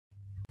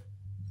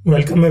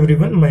Welcome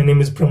everyone, my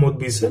name is Pramod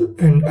Beesal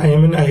and I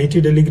am an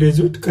IIT Delhi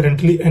graduate,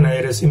 currently an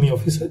IRSME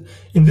officer.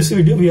 In this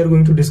video, we are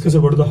going to discuss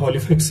about the Hall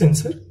effect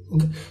sensor.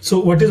 Okay. So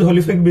what is Hall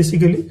effect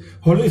basically?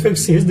 Hall effect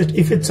says that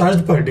if a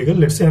charged particle,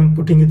 let's say I'm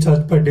putting a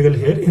charged particle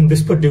here in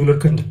this particular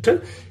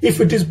conductor, if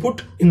it is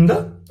put in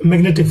the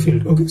magnetic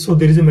field, okay, so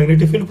there is a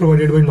magnetic field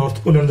provided by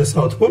North Pole and the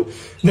South Pole,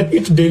 then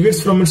it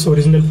deviates from its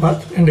original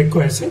path and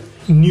acquires a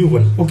new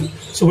one. Okay,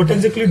 so what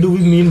exactly do we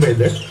mean by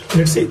that?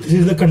 Let's say this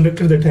is the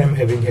conductor that I am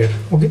having here,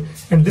 okay,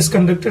 and this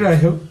conductor I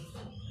have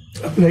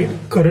applied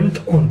current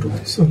onto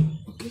this one.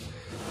 Okay,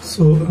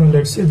 so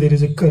let's say there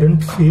is a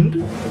current field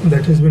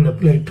that has been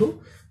applied to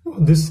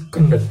this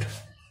conductor,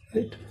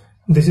 right?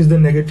 This is the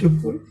negative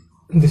pole,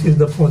 this is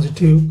the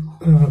positive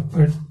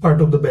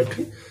part of the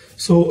battery.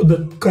 So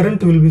the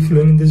current will be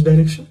flowing in this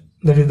direction,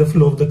 that is the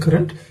flow of the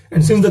current,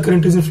 and since the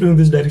current is flowing in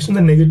this direction,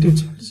 the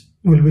negative charge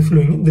will be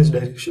flowing in this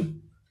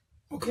direction.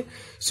 Okay,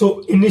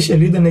 so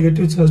initially the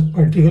negative charged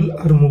particle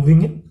are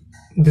moving in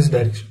this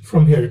direction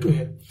from here to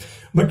here,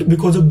 but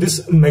because of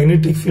this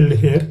magnetic field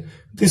here,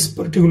 this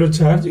particular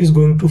charge is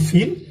going to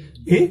feel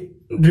a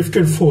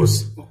drifted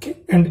force, okay,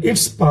 and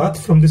its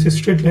path from this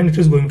straight line, it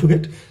is going to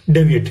get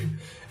deviated.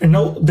 And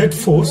now that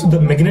force, the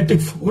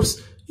magnetic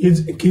force,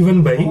 is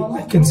given by,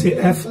 I can say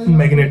F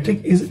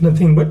magnetic is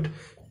nothing but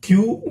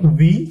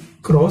QV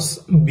cross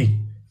B.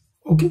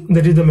 Okay,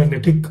 that is the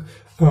magnetic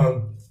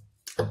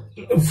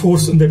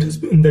force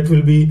that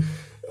will be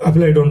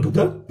applied onto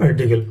the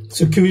particle.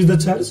 So Q is the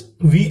charge,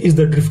 V is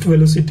the drift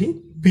velocity,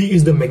 B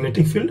is the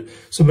magnetic field.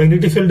 So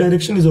magnetic field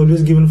direction is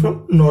always given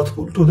from North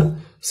Pole to the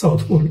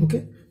South Pole.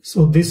 Okay,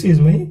 so this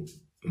is my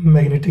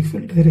magnetic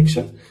field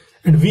direction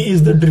and V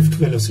is the drift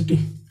velocity.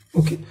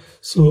 Okay,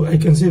 so I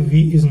can say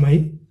V is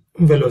my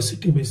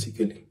velocity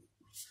basically.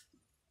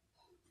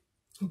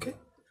 Okay,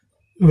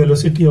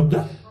 velocity of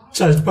the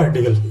charged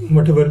particle,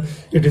 whatever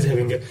it is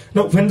having here.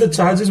 Now when the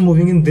charge is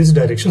moving in this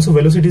direction, so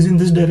velocity is in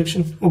this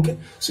direction. Okay,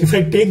 so if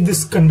I take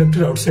this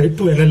conductor outside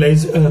to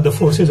analyze the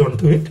forces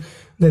onto it,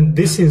 then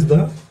this is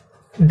the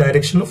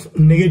direction of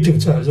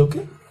negative charge.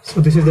 Okay,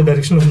 so this is the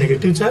direction of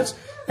negative charge,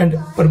 and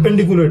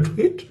perpendicular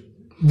to it,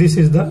 this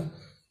is the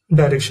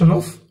direction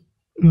of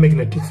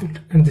magnetic field,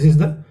 and this is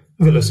the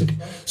velocity.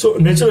 So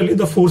naturally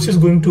the force is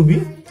going to be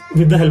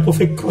with the help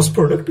of a cross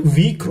product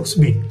V cross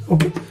B.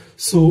 Okay,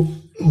 so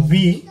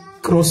V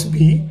cross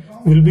B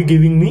will be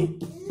giving me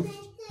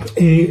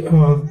a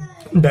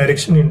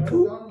direction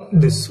into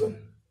this one.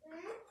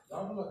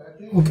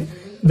 Okay,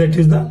 that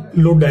is the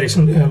load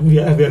direction we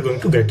are going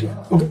to get here.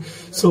 Okay,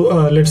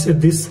 so let's say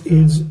this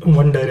is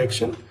one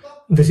direction,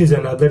 this is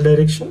another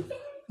direction,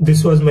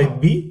 this was my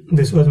B,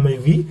 this was my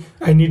V.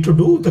 I need to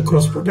do the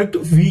cross product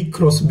V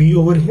cross B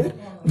over here,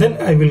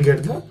 then I will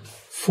get the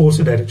force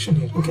direction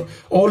here. Okay,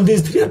 all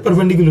these three are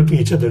perpendicular to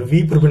each other,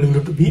 V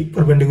perpendicular to B,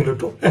 perpendicular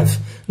to F,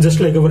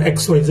 just like our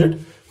XYZ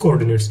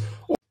coordinates.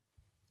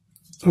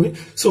 Okay,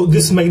 so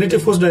this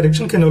magnetic force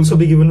direction can also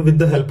be given with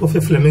the help of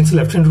a Fleming's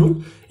left hand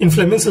rule. In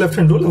Fleming's left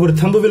hand rule, our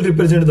thumb will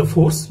represent the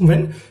force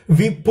when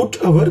we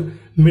put our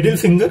middle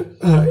finger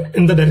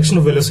in the direction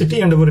of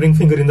velocity and our ring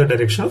finger in the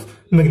direction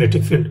of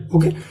magnetic field.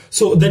 Okay,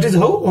 so that is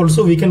how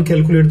also we can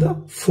calculate the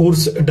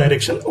force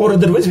direction, or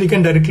otherwise we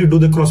can directly do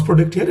the cross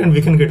product here and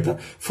we can get the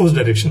force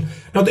direction.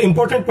 Now the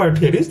important part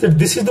here is that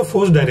this is the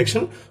force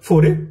direction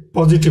for a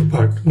positive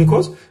part,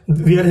 because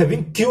we are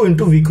having Q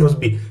into V cross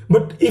B.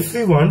 But if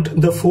we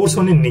want the force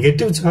on a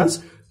negative charge,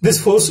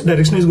 this force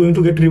direction is going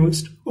to get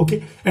reversed.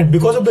 Okay, and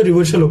because of the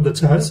reversal of the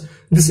charge,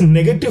 this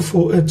negative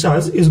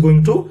charge is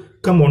going to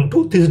come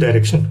onto this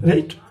direction,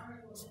 right?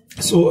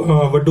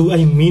 So what do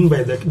I mean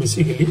by that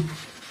basically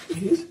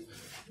is,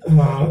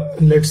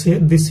 let's say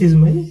this is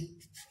my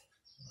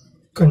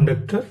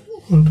conductor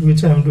onto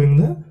which I am doing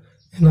the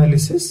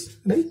analysis,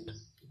 right?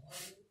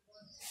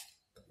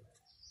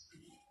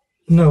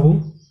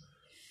 Now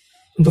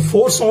the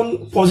force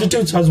on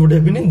positive charge would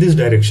have been in this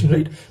direction,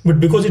 right?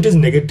 But because it is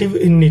negative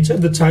in nature,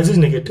 the charge is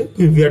negative,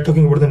 we are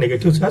talking about the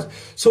negative charge,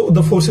 so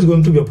the force is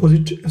going to be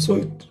opposite, so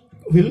it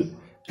will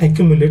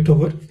accumulate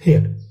over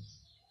here.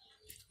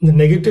 The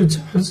negative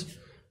charge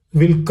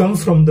will come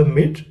from the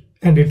mid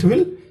and it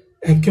will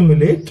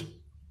accumulate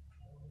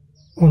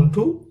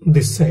onto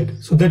this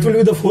side, so that will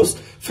be the force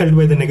felt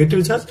by the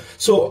negative charge.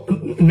 So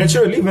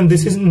naturally when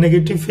this is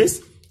negative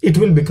phase, it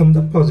will become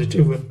the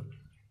positive one.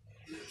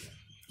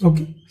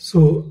 Okay,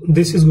 so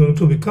this is going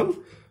to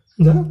become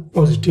the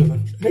positive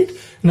one, right?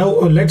 Now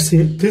let's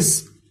say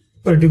this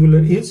particular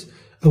is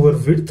our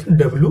width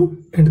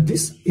W and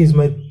this is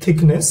my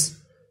thickness,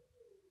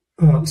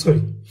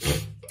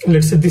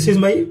 let's say this is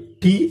my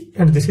T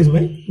and this is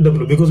my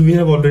W, because I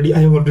have already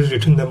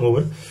written them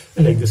over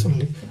like this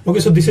only. Okay,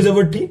 so this is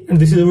our T and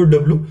this is our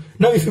W.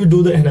 Now if we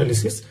do the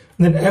analysis,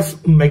 then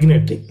F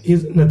magnetic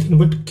is nothing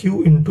but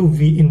Q into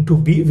V into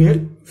B, where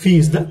V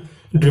is the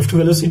drift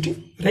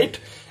velocity, right?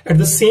 At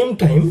the same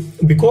time,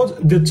 because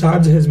the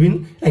charge has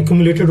been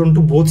accumulated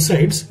onto both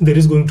sides, there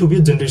is going to be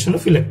a generation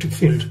of electric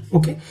field.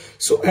 Okay,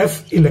 so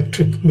F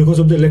electric, because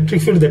of the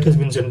electric field that has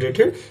been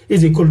generated,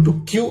 is equal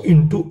to Q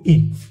into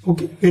E.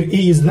 Okay, where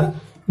E is the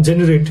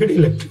generated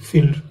electric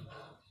field.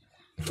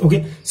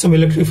 Okay, some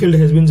electric field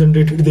has been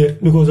generated there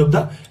because of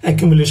the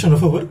accumulation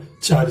of our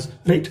charge,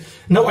 right?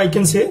 Now I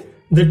can say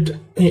that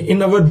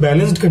in our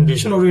balanced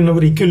condition or in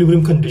our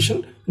equilibrium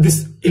condition,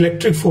 this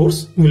electric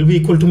force will be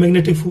equal to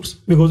magnetic force,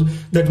 because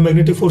that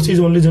magnetic force is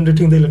only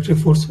generating the electric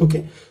force.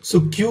 Okay,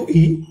 so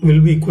QE will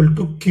be equal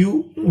to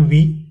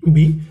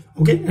QVB.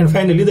 Okay, and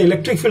finally the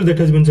electric field that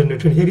has been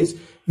generated here is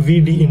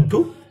VD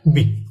into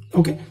B.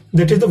 Okay,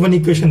 that is the one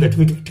equation that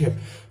we get here.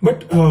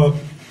 But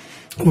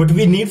what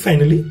we need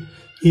finally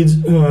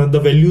is the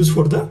values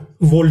for the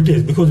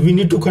voltage, because we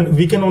need to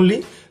we can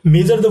only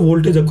measure the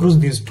voltage across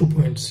these 2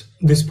 points,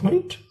 this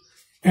point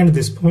and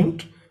this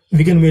point.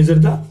 We can measure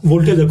the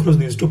voltage across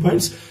these 2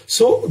 points.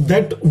 So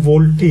that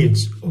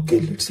voltage, okay,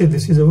 let's say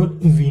this is our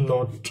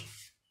V0.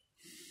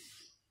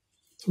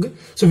 Okay,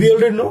 so we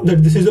already know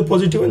that this is the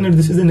positive one and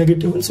this is the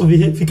negative one, so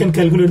we can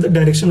calculate the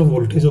direction of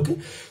voltage. Okay,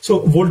 so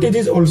voltage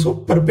is also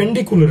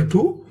perpendicular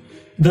to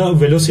the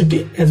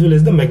velocity as well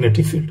as the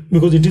magnetic field,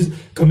 because it is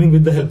coming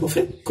with the help of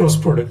a cross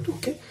product.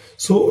 Okay,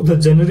 so the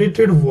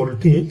generated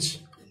voltage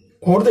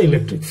or the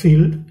electric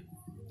field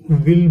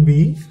will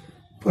be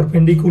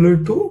perpendicular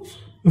to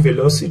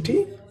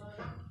velocity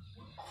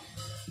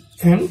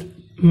and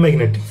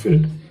magnetic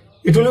field.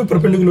 It will be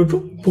perpendicular to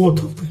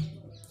both of them,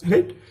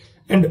 right?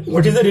 And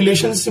what is the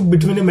relationship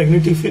between a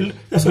magnetic field,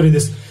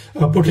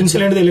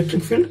 potential and the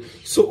electric field?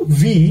 So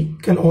V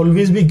can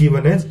always be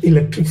given as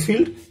electric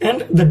field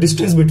and the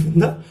distance between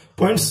the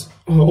points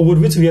over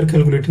which we are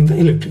calculating the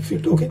electric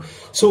field. Okay,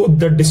 so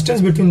the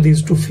distance between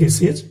these two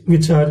faces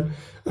which are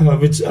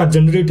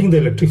generating the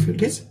electric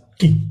field is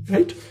T,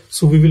 right?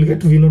 So we will get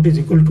V0 is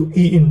equal to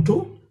E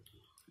into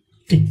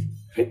T,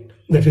 right?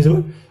 That is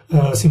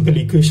our simple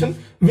equation,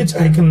 which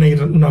I can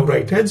now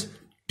write as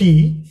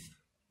T.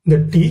 The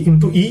T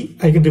into E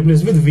I can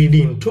replace with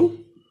VD into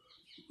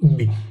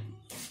B.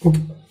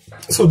 Okay,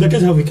 so that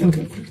is how we can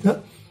calculate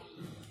the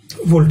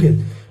voltage.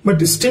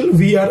 But still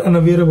we are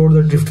unaware about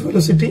the drift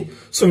velocity.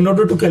 So in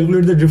order to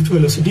calculate the drift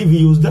velocity, we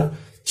use the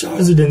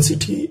charge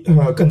density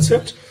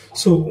concept.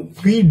 So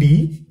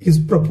VD is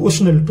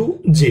proportional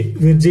to J,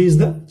 where J is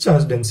the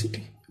charge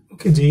density.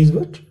 Okay, J is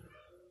what?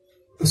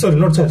 Sorry,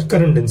 not charge,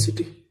 current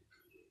density.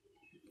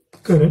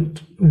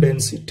 Current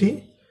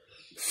density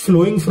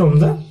flowing from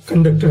the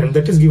conductor, and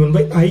that is given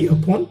by I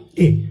upon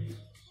A.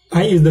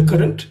 I is the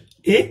current,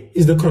 A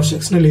is the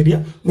cross-sectional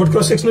area. What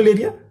cross-sectional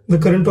area? The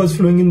current was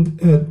flowing in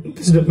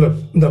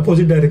the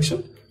opposite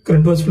direction.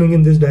 Current was flowing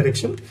in this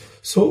direction.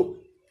 So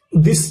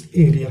this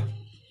area,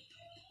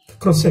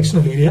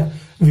 cross-sectional area,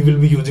 we will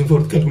be using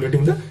for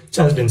calculating the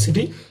charge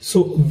density.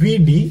 So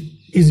VD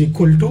is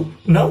equal to,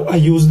 now I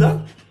use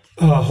the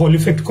Hall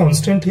effect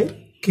constant here,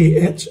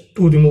 KH,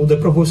 to remove the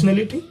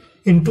proportionality,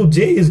 into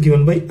J is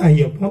given by I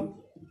upon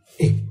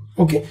A.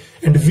 Okay,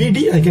 and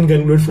VD I can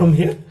calculate from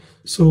here.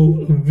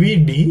 So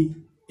VD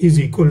is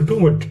equal to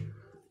what?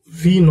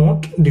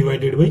 V0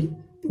 divided by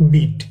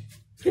BT,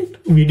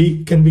 right?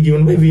 VD can be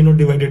given by V0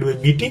 divided by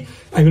BT.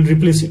 I will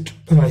replace it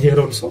here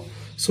also.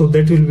 So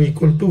that will be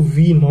equal to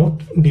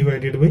V0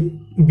 divided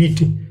by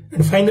BT.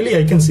 And finally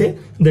I can say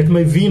that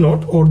my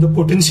V0, or the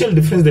potential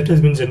difference that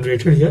has been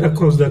generated here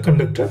across the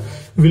conductor,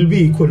 will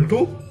be equal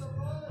to,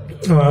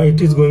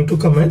 it is going to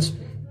come as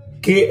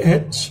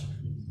KH,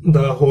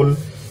 the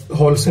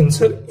whole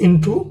sensor,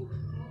 into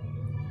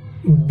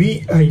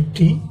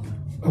BIT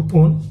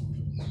upon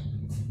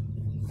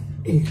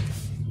A.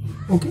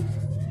 Okay,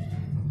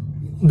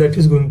 that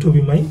is going to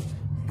be my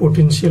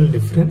potential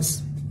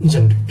difference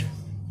generated.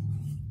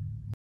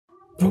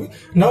 Okay,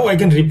 now I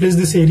can replace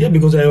this area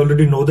because I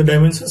already know the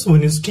dimensions.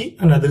 One is T,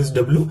 another is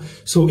W.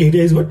 So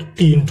area is what?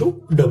 T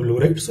into W,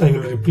 right? So I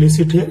will replace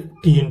it here,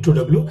 T into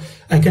W.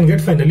 I can get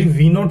finally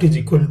V0 is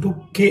equal to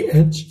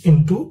KH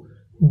into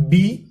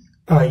BIT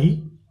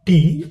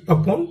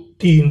upon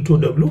T into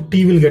W.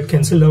 T will get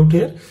cancelled out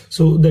here.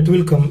 So that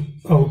will come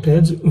out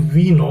as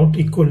V0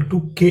 equal to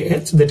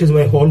KH, that is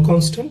my Hall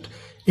constant,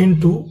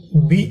 into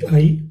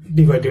BI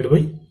divided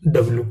by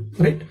W,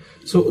 right?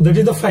 So that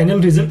is the final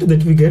result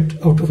that we get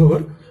out of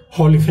our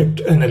Hall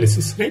effect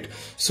analysis, right?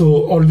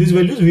 So all these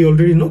values we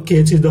already know.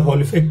 KH is the Hall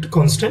effect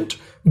constant,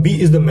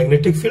 B is the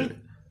magnetic field,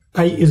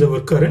 I is our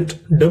current,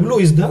 W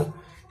is the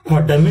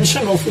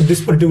dimension of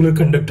this particular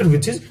conductor,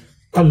 which is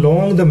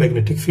along the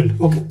magnetic field.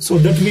 Okay, so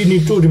that we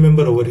need to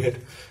remember over here,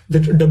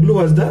 that W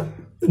was the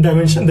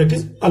dimension that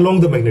is along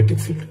the magnetic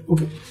field.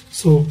 Okay,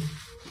 so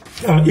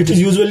it is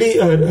usually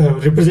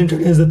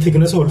represented as the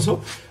thickness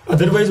also.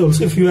 Otherwise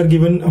also, if you are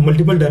given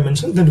multiple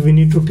dimensions, then we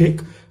need to take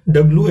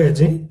W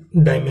as a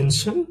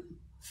dimension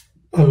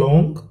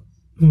along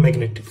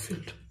magnetic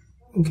field.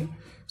 Okay,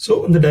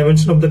 so the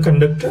dimension of the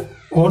conductor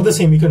or the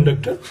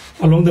semiconductor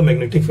along the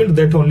magnetic field,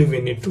 that only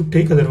we need to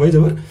take, otherwise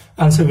our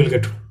answer will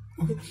get wrong.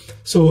 Okay,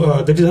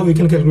 so that is how we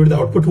can calculate the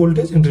output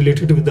voltage and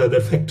relate it with the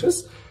other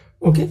factors.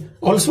 Okay,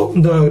 also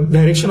the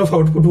direction of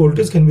output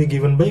voltage can be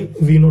given by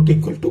V0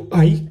 equal to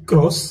I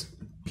cross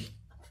B.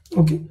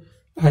 Okay,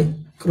 I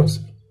cross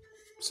B.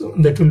 So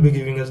that will be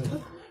giving us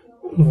the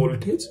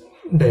voltage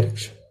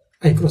direction,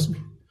 I cross B,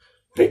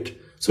 right?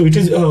 So it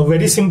is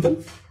very simple.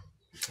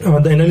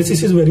 The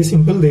analysis is very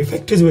simple, the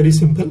effect is very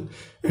simple,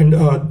 and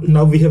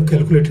now we have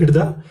calculated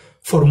the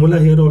formula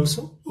here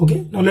also.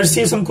 Okay, now let's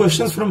see some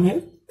questions from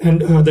here,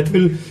 and that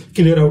will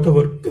clear out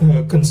our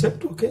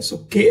concept. Okay, so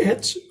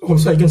KH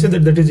also I can say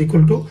that is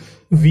equal to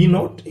V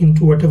naught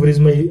into whatever is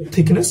my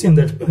thickness in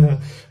that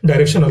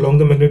direction along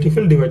the magnetic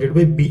field divided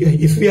by BI.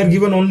 If we are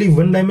given only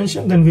one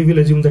dimension, then we will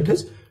assume that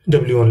is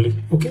W only.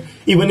 Okay,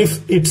 even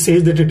if it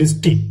says that it is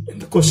T in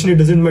the question, it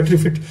doesn't matter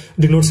if it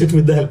denotes it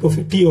with the help of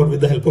a T or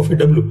with the help of a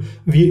W.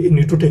 We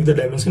need to take the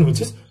dimension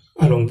which is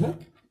along the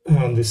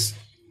this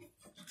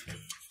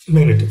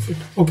magnetic field.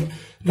 Okay,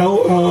 now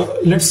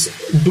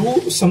let's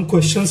do some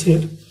questions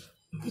here,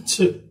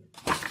 which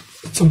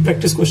some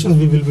practice questions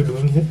we will be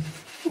doing here.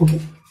 Okay,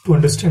 to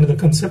understand the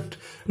concept.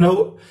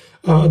 Now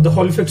the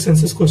Hall effect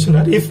census question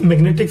are, if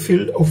magnetic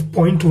field of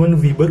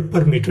 0.1 Weber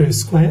per meter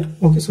square,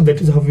 okay, so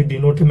that is how we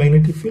denote a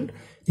magnetic field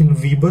in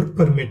Weber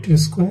per meter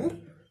square,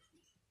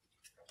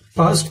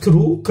 passed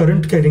through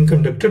current carrying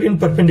conductor in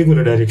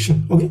perpendicular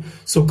direction. Okay,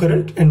 so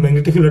current and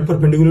magnetic field are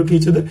perpendicular to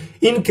each other.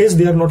 In case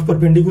they are not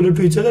perpendicular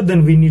to each other,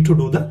 then we need to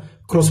do the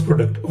cross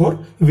product, or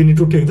we need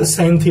to take the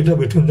sin theta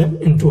between them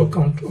into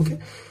account. Okay,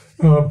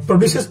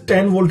 produces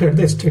 10 volt at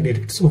the steady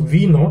rate. So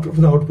V naught of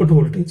the output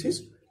voltage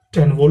is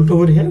 10 volt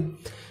over here.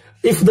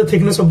 If the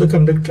thickness of the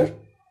conductor,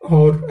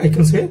 or I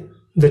can say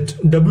that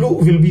W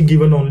will be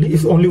given only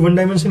if only one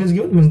dimension is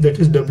given, means that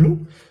is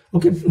W.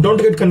 Okay, don't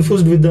get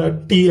confused with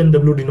the T and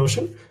W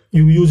denotion.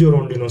 You use your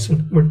own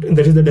denotion, but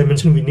that is the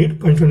dimension we need,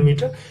 0.1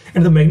 meter,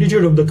 and the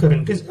magnitude of the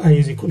current is I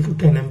is equal to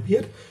 10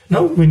 ampere.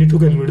 Now we need to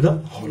calculate the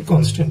Hall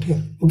constant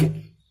here. Okay,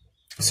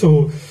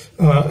 so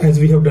as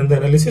we have done the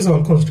analysis,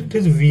 Hall constant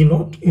is V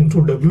naught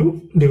into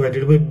W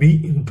divided by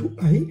B into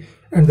I,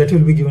 and that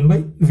will be given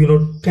by V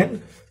naught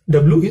 10,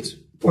 W is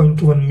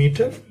 0.1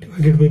 meter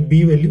divided by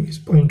B value is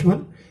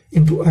 0.1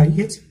 into I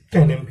is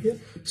 10 ampere.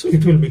 So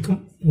it will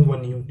become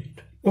 1 unit.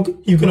 Okay,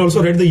 you can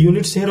also write the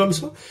units here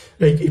also,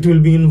 like it will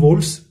be in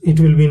volts, it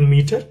will be in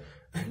meter,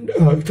 and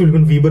it will be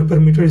in Weber per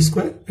meter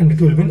square, and it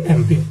will be in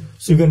ampere.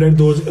 So you can write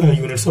those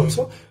units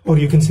also, or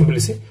you can simply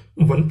say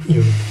 1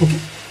 unit. Okay,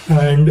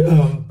 and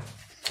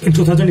in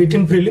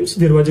 2018 prelims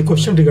there was a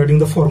question regarding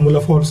the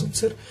formula for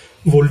sensor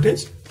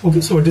voltage.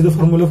 Okay, so what is the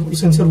formula for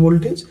sensor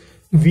voltage?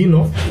 V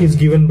naught is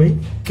given by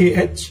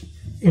KH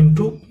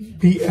into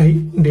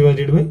BI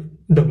divided by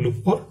W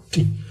or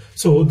T.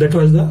 So that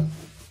was the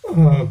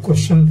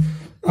question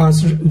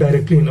asked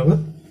directly in our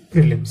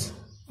prelims.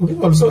 Okay,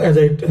 also as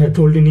I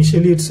told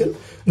initially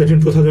itself that in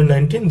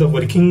 2019 the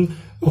working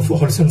of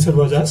Hall sensor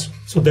was asked,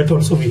 so that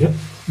also we have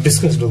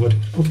discussed over here.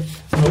 Okay,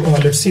 now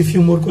let's see a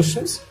few more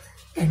questions,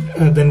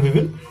 and then we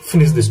will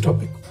finish this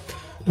topic.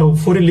 Now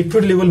for a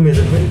liquid level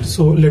measurement,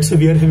 so let's say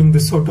we are having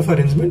this sort of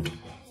arrangement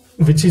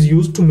which is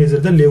used to measure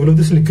the level of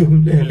this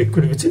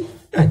liquid which is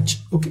H.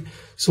 Okay,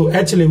 so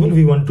H level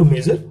we want to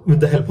measure with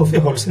the help of a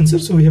Hall sensor.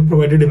 So we have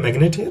provided a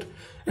magnet here,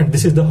 and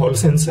this is the Hall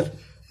sensor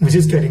which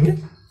is carrying a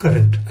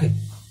current I.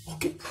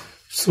 Okay,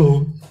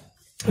 so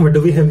what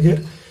do we have here?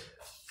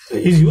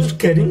 Is used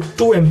carrying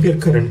 2 ampere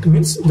current,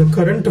 means the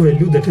current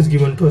value that is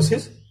given to us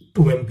is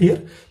 2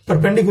 ampere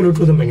perpendicular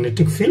to the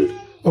magnetic field.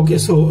 Okay,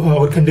 so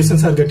our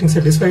conditions are getting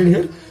satisfied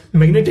here.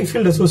 Magnetic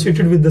field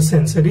associated with the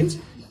sensor is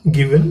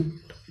given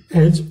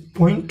as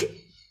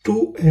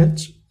 0.2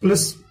 H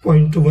plus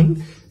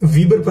 0.1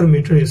 Weber per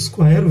meter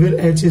square, where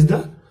H is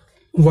the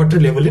water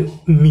level in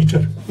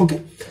meter.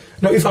 Okay,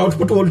 now if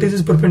output voltage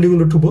is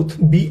perpendicular to both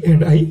B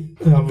and I,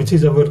 which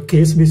is our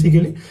case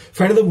basically,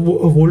 find the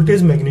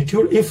voltage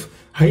magnitude if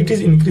height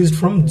is increased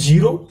from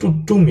 0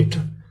 to 2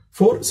 meter.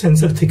 For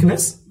sensor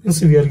thickness,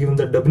 so we are given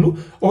the W,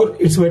 or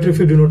it's better if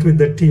you denote with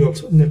the T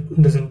also,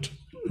 that doesn't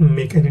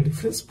make any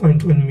difference,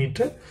 0.1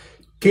 meter.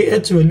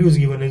 KH value is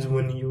given as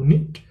 1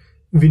 unit.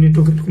 We need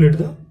to calculate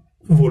the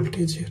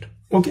voltage here.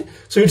 Okay,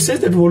 so it says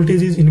that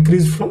voltage is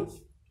increased from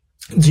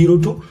 0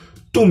 to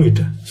 2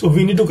 meter. So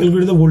we need to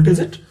calculate the voltage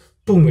at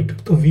 2 meter.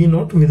 So V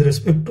naught with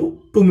respect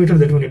to 2 meter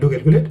that we need to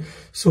calculate.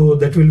 So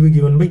that will be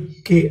given by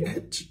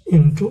KH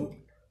into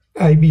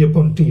IB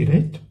upon T,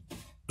 right?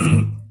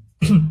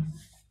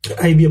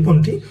 IB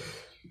upon T.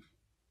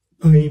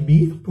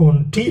 IB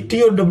upon T,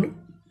 T or W,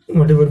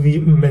 whatever we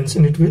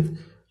mention it with.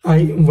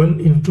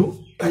 I1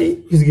 into I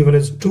is given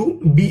as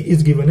 2, B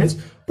is given as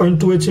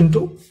 0.2H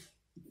into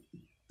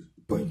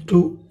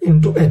 0.2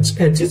 into H.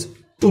 H is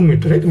 2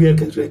 meter, right? We are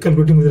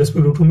calculating with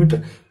respect to 2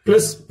 meter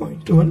plus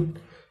 0.1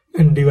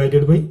 and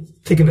divided by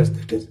thickness,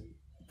 that is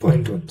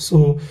 0.1.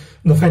 So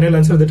the final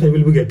answer that I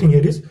will be getting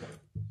here is,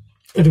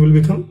 it will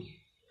become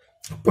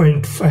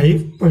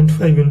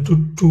 0.5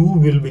 into 2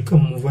 will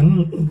become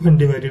 1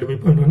 divided by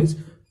 0.1 is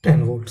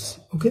 10 volts.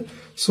 Okay,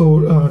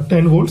 so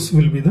 10 volts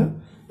will be the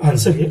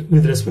answer here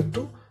with respect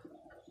to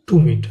 2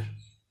 meter.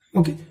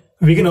 Okay,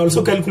 we can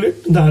also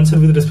calculate the answer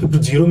with respect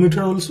to 0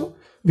 meter also,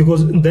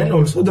 because then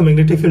also the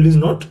magnetic field is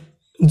not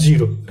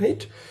 0,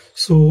 right?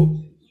 So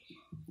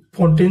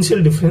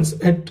potential difference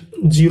at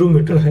 0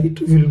 meter height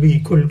will be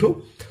equal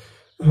to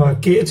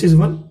KH is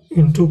 1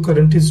 into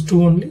current is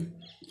 2 only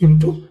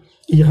into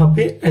यहाँ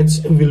पे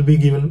h will be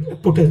given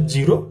put as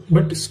 0,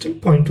 but still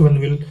 0.1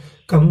 will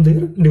come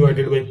there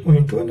divided by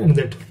 0.1, and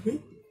that will be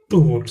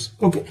 2 volts.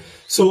 Okay,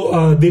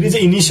 so there is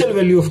an initial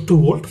value of 2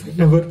 volt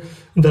whenever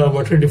the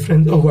water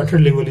difference or water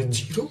level is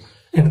 0,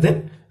 and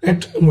then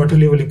at water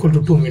level equal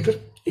to 2 meter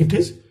it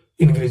is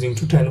increasing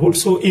to 10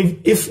 volts. So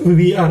if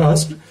we are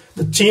asked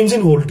the change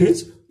in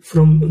voltage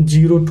from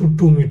 0 to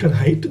 2 meter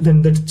height,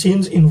 then that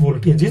change in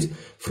voltage is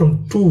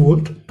from 2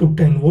 volt to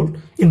 10 volt.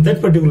 In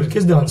that particular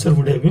case, the answer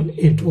would have been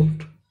 8 volt.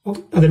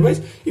 Okay.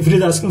 Otherwise, if it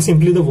is asking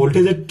simply the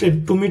voltage at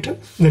 2 meter,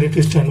 then it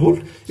is 10 volt.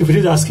 If it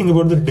is asking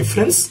about the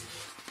difference,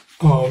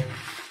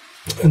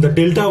 the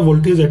delta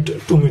voltage at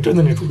 2 meter,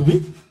 then it would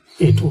be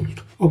 8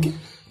 volt. Okay.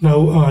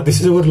 Now,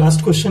 this is our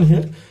last question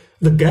here.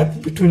 The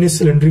gap between a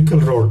cylindrical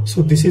rod.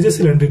 So this is a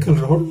cylindrical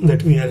rod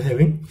that we are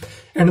having,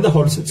 and the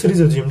Hall sensor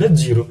is assumed as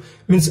 0.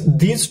 Means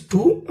these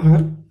two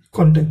are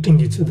contacting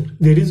each other.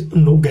 There is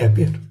no gap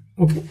here.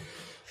 Okay.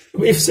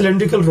 If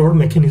cylindrical rod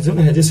mechanism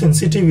has a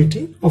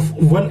sensitivity of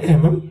 1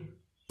 mm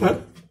per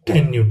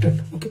 10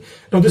 Newton. Okay.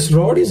 Now this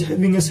rod is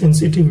having a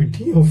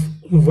sensitivity of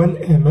 1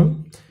 mm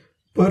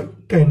per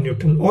 10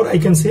 Newton, or I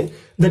can say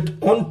that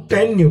on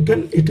 10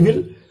 Newton it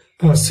will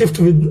shift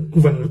with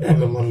 1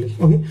 mm only.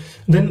 Okay.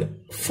 Then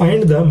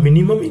find the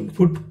minimum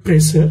input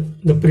pressure,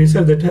 the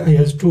pressure that I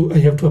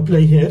have to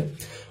apply here,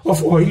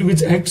 of oil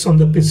which acts on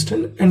the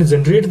piston and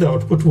generate the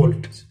output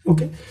voltage.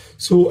 Okay,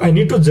 so I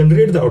need to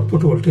generate the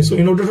output voltage. So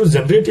in order to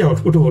generate the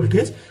output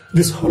voltage,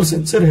 this Hall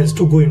sensor has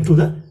to go into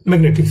the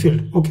magnetic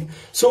field. Okay,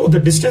 so the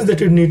distance that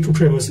it need to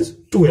traverse is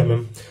 2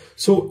 mm.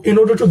 So in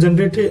order to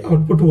generate a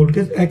output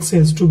voltage, X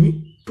has to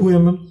be 2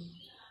 mm.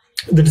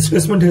 The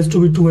displacement has to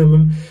be 2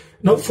 mm.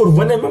 Now for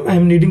 1 mm I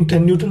am needing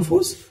 10 Newton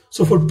force.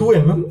 So for 2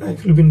 mm I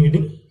will be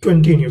needing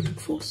 20 Newton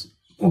force.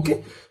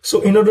 Okay,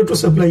 so in order to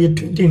supply a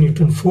 20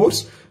 Newton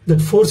force, that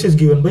force is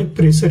given by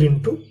pressure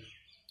into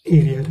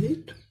area,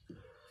 right?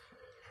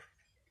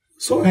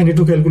 So I need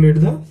to calculate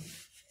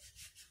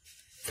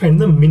find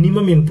the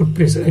minimum input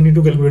pressure. I need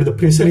to calculate the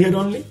pressure here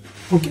only.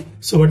 Okay,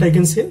 so what I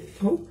can say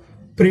now,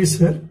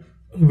 pressure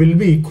will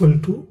be equal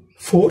to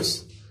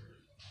force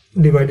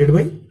divided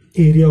by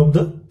area of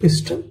the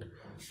piston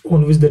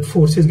on which that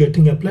force is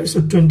getting applied. So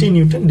 20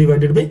 Newton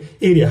divided by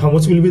area. How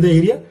much will be the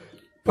area?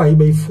 Pi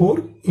by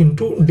 4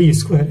 into d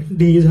square.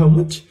 D is how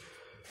much?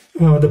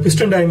 The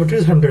piston diameter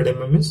is 100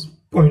 mm, is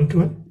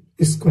 0.1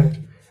 square,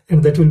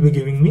 and that will be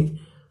giving me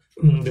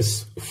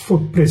this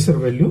foot pressure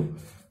value.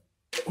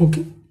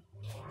 Okay.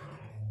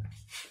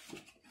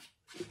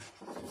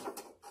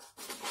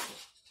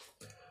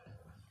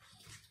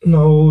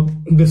 Now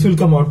this will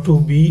come out to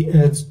be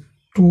as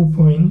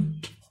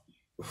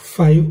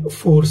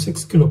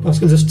 2.546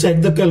 kilopascal. Just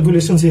check the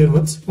calculations here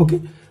once.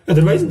 Okay.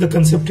 Otherwise the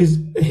concept is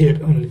here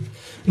only.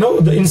 Now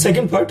in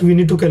second part we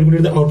need to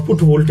calculate the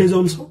output voltage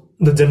also,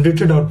 the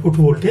generated output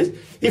voltage,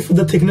 if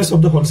the thickness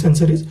of the Hall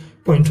sensor is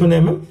 0.1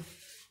 mm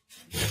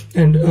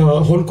and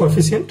Hall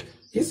coefficient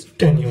is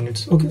 10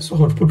 units. Okay, so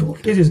output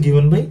voltage is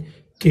given by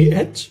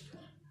KH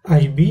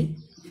IB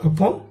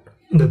upon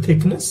the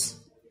thickness,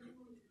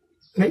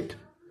 right?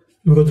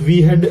 Because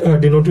we had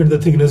denoted the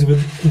thickness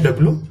with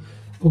W.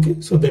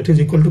 Okay, so that is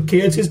equal to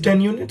KH is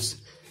 10 units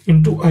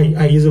into I.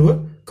 I is our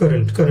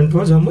current. Current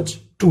was how much?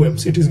 2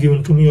 amps. It is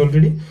given to me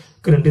already.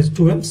 Current is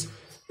 2 amps.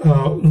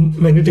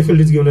 Magnetic field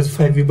is given as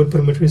 5 Weber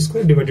per meter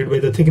square divided by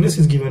the thickness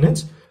is given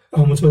as,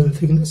 how much was the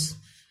thickness?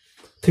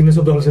 Thickness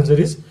of the Hall sensor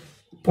is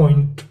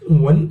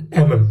 0.1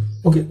 mm.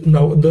 Okay,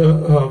 now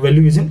the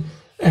value is in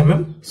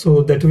mm,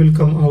 so that will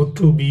come out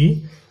to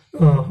be,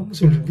 how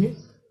much will it be?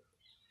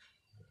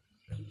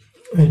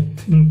 I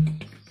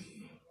think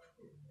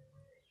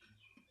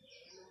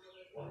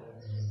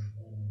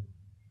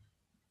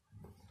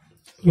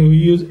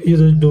you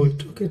just do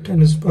it. Okay, 10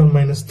 to the power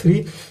minus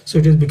 3, so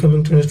it is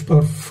becoming 10 to the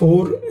power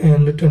 4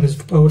 and 10 to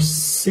the power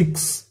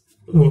 6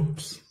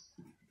 volts.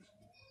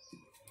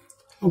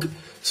 Okay,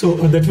 so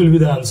that will be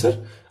the answer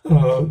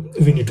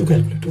we need to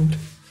calculate it.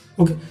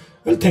 Okay,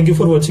 well, thank you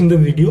for watching the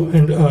video,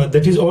 and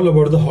that is all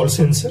about the Hall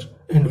sensor,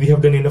 and we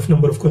have done enough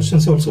number of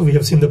questions also. We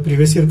have seen the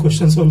previous year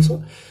questions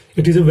also.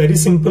 It is a very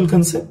simple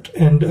concept,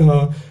 and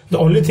the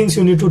only things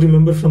you need to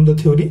remember from the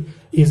theory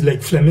is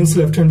like Fleming's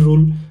left hand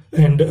rule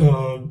and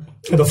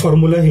the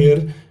formula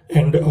here,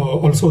 and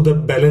also the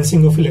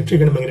balancing of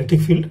electric and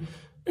magnetic field,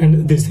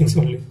 and these things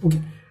only.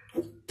 Okay,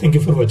 thank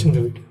you for watching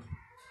the video.